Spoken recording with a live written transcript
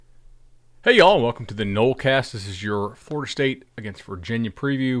Hey y'all, and welcome to the Nolecast. This is your Florida State against Virginia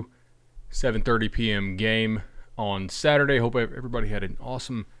preview. 7:30 p.m. game on Saturday. Hope everybody had an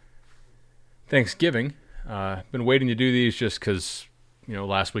awesome Thanksgiving. Been waiting to do these just because,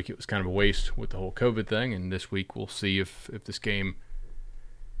 last week it was kind of a waste with the whole COVID thing, and this week we'll see if this game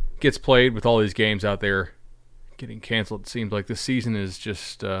gets played. With all these games out there getting canceled, it seems like this season is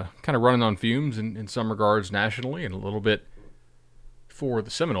just kind of running on fumes in some regards nationally, and a little bit for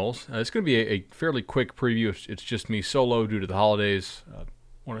the Seminoles. It's going to be a fairly quick preview. It's just me solo due to the holidays. I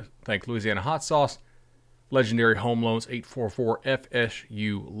want to thank Louisiana Hot Sauce, Legendary Home Loans,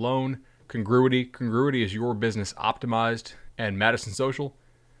 844-FSU Loan, Congruity. Congruity is your business optimized, and Madison Social.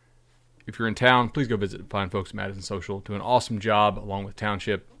 If you're in town, please go visit the fine folks at Madison Social. Do an awesome job along with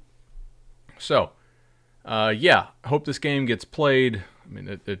Township. So, I hope this game gets played. I mean,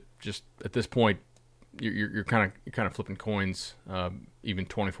 it just at this point, you're kind of flipping coins, even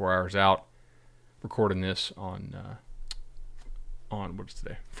 24 hours out. Recording this on what's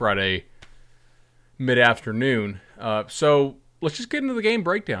today? Friday mid-afternoon. So let's just get into the game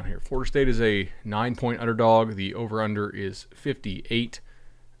breakdown here. Florida State is a 9-point underdog. The over/under is 58.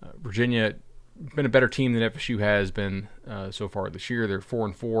 Virginia been a better team than FSU has been so far this year. They're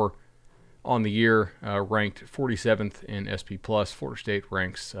 4-4 on the year, ranked 47th in SP+. Florida State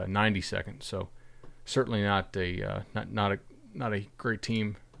ranks 92nd. So certainly not a great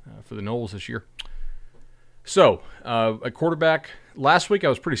team for the Noles this year. So, at quarterback, last week I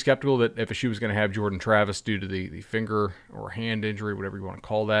was pretty skeptical that FSU was going to have Jordan Travis due to the finger or hand injury, whatever you want to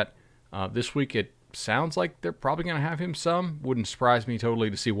call that. This week it sounds like they're probably going to have him some. Wouldn't surprise me totally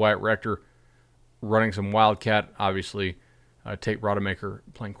to see Wyatt Rector running some Wildcat. Obviously, Tate Rodemaker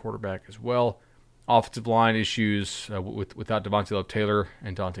playing quarterback as well. Offensive line issues without Devontae Love-Taylor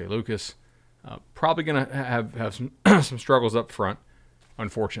and Dante Lucas. Probably going to have some some struggles up front,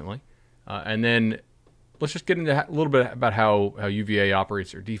 unfortunately. And then let's just get into a little bit about how UVA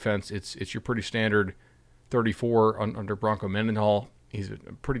operates their defense. It's your pretty standard 34 under Bronco Mendenhall. He's a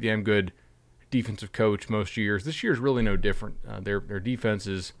pretty damn good defensive coach most years. This year is really no different. Their defense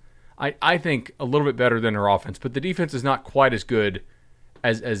is, I think, a little bit better than their offense, but the defense is not quite as good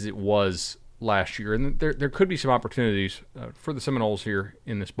as it was last year. And there could be some opportunities for the Seminoles here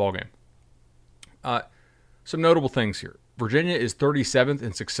in this ballgame. Some notable things here. Virginia is 37th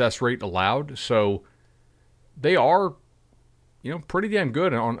in success rate allowed, so they are, pretty damn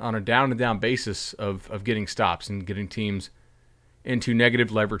good on a down-to-down basis of getting stops and getting teams into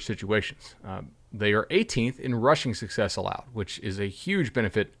negative leverage situations. They are 18th in rushing success allowed, which is a huge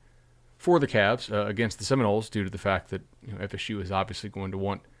benefit for the Cavs against the Seminoles due to the fact that FSU is obviously going to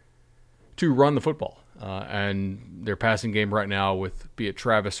want to run the football. And their passing game right now with be it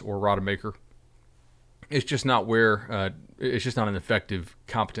Travis or Rodemaker, it's just not it's just not an effective,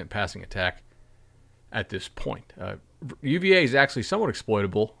 competent passing attack at this point. UVA is actually somewhat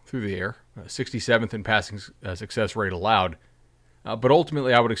exploitable through the air, 67th in passing success rate allowed. But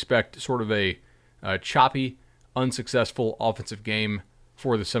ultimately, I would expect sort of a choppy, unsuccessful offensive game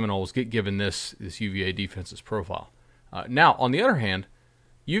for the Seminoles, given this UVA defense's profile. Now, on the other hand,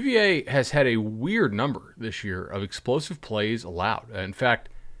 UVA has had a weird number this year of explosive plays allowed. In fact,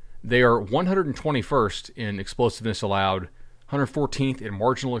 they are 121st in explosiveness allowed, 114th in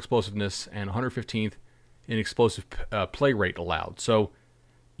marginal explosiveness, and 115th in explosive play rate allowed. So,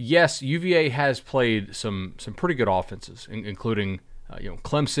 yes, UVA has played some pretty good offenses, including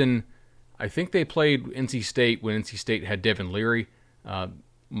Clemson. I think they played NC State when NC State had Devin Leary.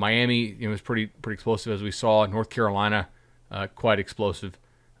 Miami, was pretty explosive as we saw. North Carolina, quite explosive.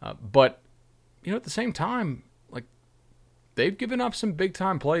 But at the same time, they've given up some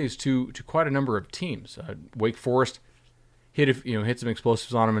big-time plays to quite a number of teams. Wake Forest hit some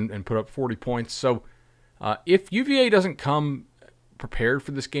explosives on them and put up 40 points. So if UVA doesn't come prepared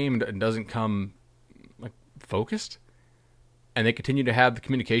for this game and doesn't come focused, and they continue to have the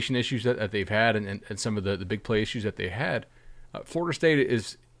communication issues that they've had and some of the big play issues that they had, Florida State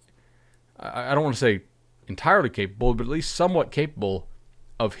is, I don't want to say entirely capable, but at least somewhat capable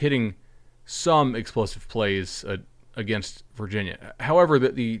of hitting some explosive plays against Virginia. However,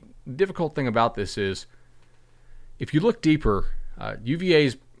 the difficult thing about this is, if you look deeper,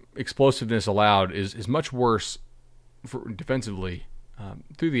 UVA's explosiveness allowed is much worse defensively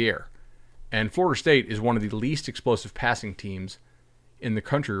through the air. And Florida State is one of the least explosive passing teams in the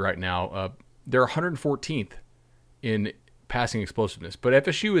country right now. They're 114th in passing explosiveness, but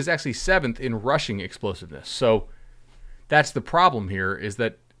FSU is actually 7th in rushing explosiveness. So that's the problem here, is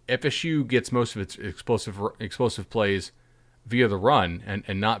that FSU gets most of its explosive plays via the run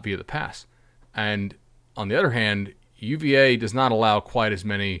and not via the pass. And on the other hand, UVA does not allow quite as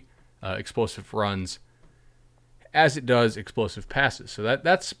many explosive runs as it does explosive passes. So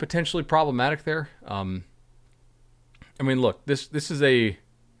that's potentially problematic there. I mean, look, this is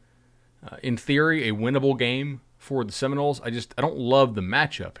in theory, a winnable game for the Seminoles. I don't love the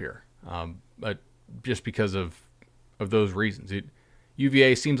matchup here, but just because of those reasons.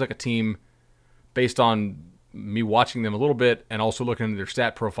 UVA seems like a team, based on me watching them a little bit and also looking into their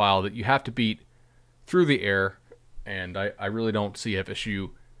stat profile, that you have to beat through the air, and I really don't see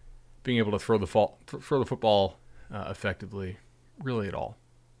FSU being able to throw the football effectively, really at all.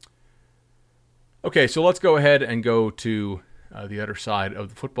 Okay, so let's go ahead and go to the other side of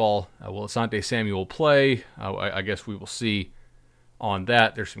the football. Will Asante Samuel play? I guess we will see on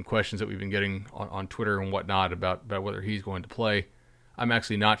that. There's some questions that we've been getting on Twitter and whatnot about whether he's going to play. I'm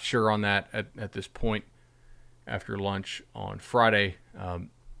actually not sure on that at this point after lunch on Friday.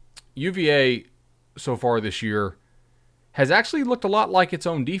 UVA so far this year has actually looked a lot like its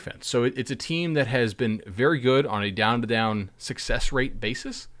own defense. So it's a team that has been very good on a down-to-down success rate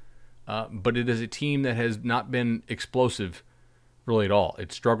basis, but it is a team that has not been explosive really at all.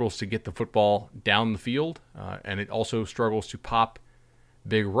 It struggles to get the football down the field, and it also struggles to pop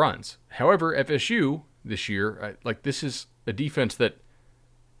big runs. However, FSU this year, this is a defense that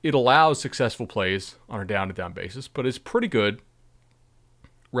it allows successful plays on a down-to-down basis, but is pretty good,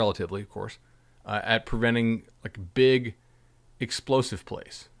 relatively, of course, at preventing big explosive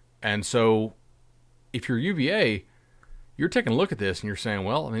plays. And so if you're UVA, you're taking a look at this and you're saying,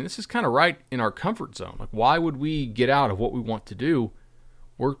 well, I mean, this is kind of right in our comfort zone. Why would we get out of what we want to do?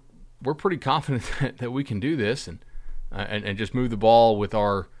 We're pretty confident that we can do this and just move the ball with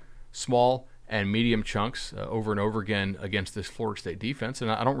our small and medium chunks over and over again against this Florida State defense.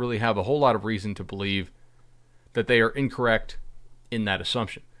 And I don't really have a whole lot of reason to believe that they are incorrect in that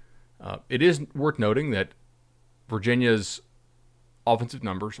assumption. It is worth noting that Virginia's offensive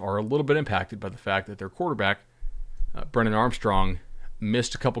numbers are a little bit impacted by the fact that their quarterback, Brennan Armstrong,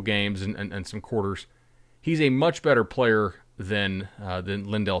 missed a couple games and some quarters. He's a much better player than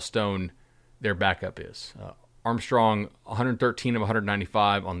Lindell Stone, their backup, is. Armstrong, 113 of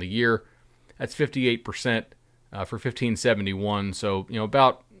 195 on the year. That's 58% for 1571. So,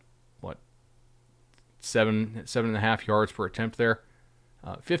 about, 7.5 yards per attempt there.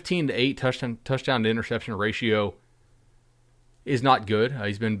 15 to 8 touchdown to interception ratio is not good.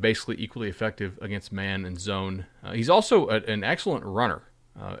 He's been basically equally effective against man and zone. He's also an excellent runner.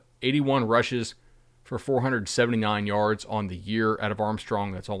 81 rushes for 479 yards on the year out of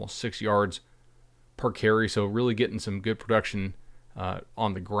Armstrong. That's almost 6 yards per carry, so really getting some good production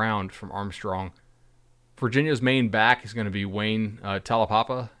on the ground from Armstrong. Virginia's main back is going to be Wayne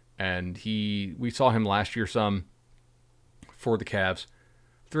Talapapa, and we saw him last year some for the Cavs.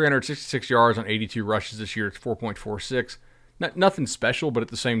 366 yards on 82 rushes this year. It's 4.46. Nothing special, but at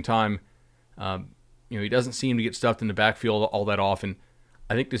the same time, he doesn't seem to get stuffed in the backfield all that often.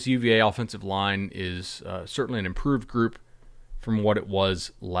 I think this UVA offensive line is certainly an improved group from what it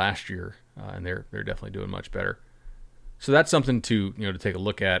was last year, and they're definitely doing much better. So that's something to take a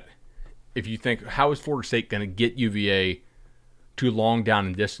look at. If you think, how is Florida State going to get UVA to long down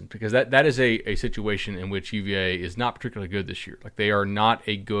and distance? Because that is a situation in which UVA is not particularly good this year. They are not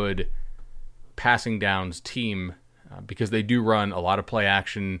a good passing downs team because they do run a lot of play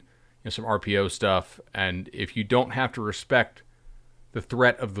action, some RPO stuff, and if you don't have to respect the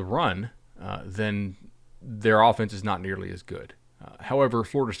threat of the run, then their offense is not nearly as good. However,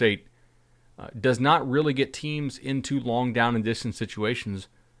 Florida State does not really get teams into long down and distance situations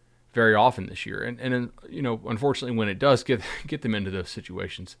very often this year, and unfortunately, when it does get them into those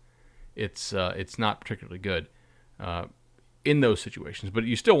situations, it's not particularly good in those situations. But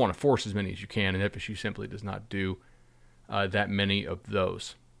you still want to force as many as you can, and FSU simply does not do that many of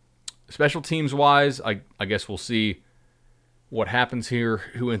those. Special teams wise, I guess we'll see what happens here.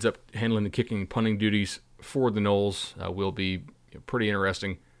 Who ends up handling the kicking and punting duties for the Noles will be pretty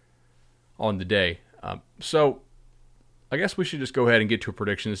interesting on the day. So I guess we should just go ahead and get to a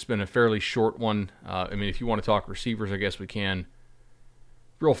prediction. It's been a fairly short one. If you want to talk receivers, I guess we can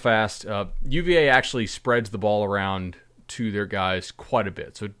real fast. UVA actually spreads the ball around to their guys quite a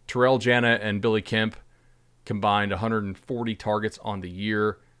bit. So Terrell Jana and Billy Kemp combined 140 targets on the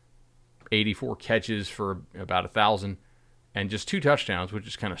year, 84 catches for about 1,000, and just 2 touchdowns, which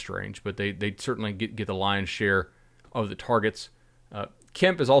is kind of strange, but they certainly get the lion's share of the targets.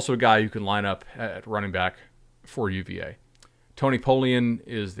 Kemp is also a guy who can line up at running back for UVA. Tony Polian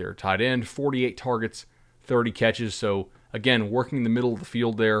is their tight end, 48 targets, 30 catches. So again, working the middle of the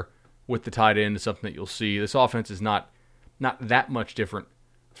field there with the tight end is something that you'll see. This offense is not that much different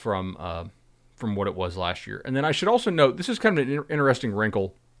from what it was last year. And then I should also note, this is kind of an interesting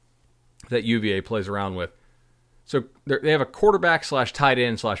wrinkle that UVA plays around with. So they have a quarterback / tight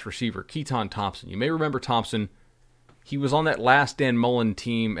end / receiver, Keaton Thompson. You may remember Thompson. He was on that last Dan Mullen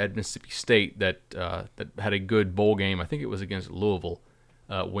team at Mississippi State that had a good bowl game. I think it was against Louisville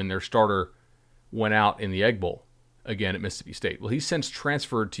when their starter went out in the Egg Bowl again at Mississippi State. Well, he's since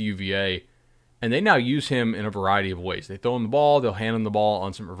transferred to UVA, and they now use him in a variety of ways. They throw him the ball, they'll hand him the ball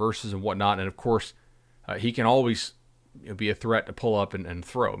on some reverses and whatnot, and of course, he can always be a threat to pull up and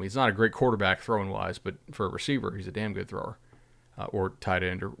throw. I mean, he's not a great quarterback throwing-wise, but for a receiver, he's a damn good thrower, or tight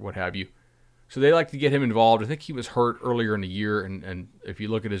end or what have you. So they like to get him involved. I think he was hurt earlier in the year, and if you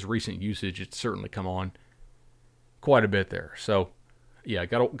look at his recent usage, it's certainly come on quite a bit there. So, yeah,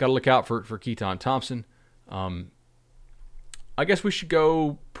 got to look out for Keaton Thompson. I guess we should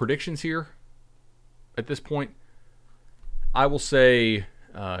go predictions here at this point. I will say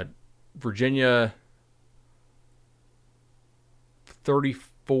Virginia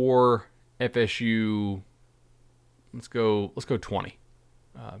 34, FSU. Let's go 20.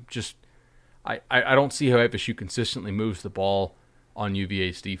 I don't see how FSU consistently moves the ball on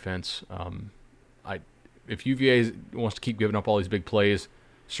UVA's defense. If UVA wants to keep giving up all these big plays,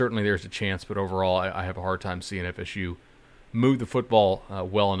 certainly there's a chance. But overall, I have a hard time seeing FSU move the football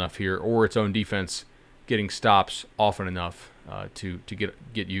well enough here, or its own defense getting stops often enough to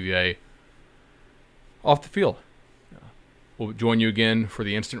get UVA off the field. We'll join you again for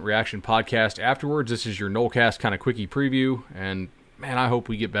the Instant Reaction podcast afterwards. This is your Nolecast kind of quickie preview, and man, I hope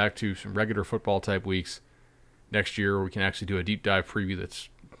we get back to some regular football type weeks next year where we can actually do a deep dive preview that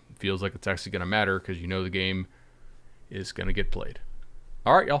feels like it's actually going to matter because you know the game is going to get played.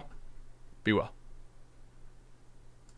 All right, y'all. Be well.